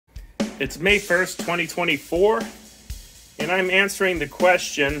It's May 1st, 2024, and I'm answering the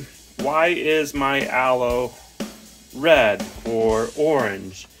question, why is my aloe red or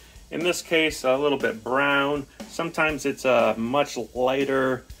orange? In this case, a little bit brown. Sometimes it's a much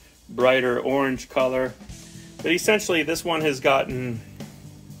lighter, brighter orange color. But essentially, this one has gotten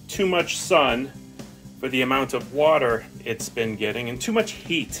too much sun for the amount of water it's been getting and too much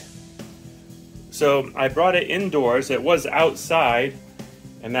heat. So I brought it indoors. It was outside,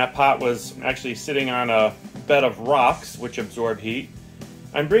 and that pot was actually sitting on a bed of rocks which absorb heat.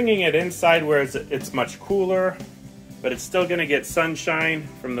 I'm bringing it inside where it's much cooler, but it's still going to get sunshine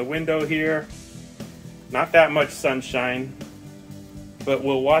from the window here. Not that much sunshine, but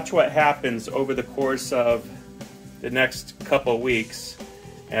we'll watch what happens over the course of the next couple weeks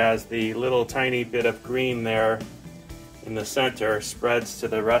as the little tiny bit of green there in the center spreads to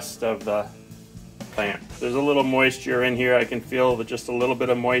the rest of the plant. There's a little moisture in here. I can feel just a little bit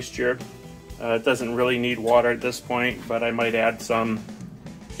of moisture. It doesn't really need water at this point, but I might add some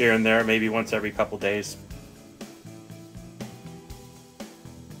here and there, maybe once every couple days.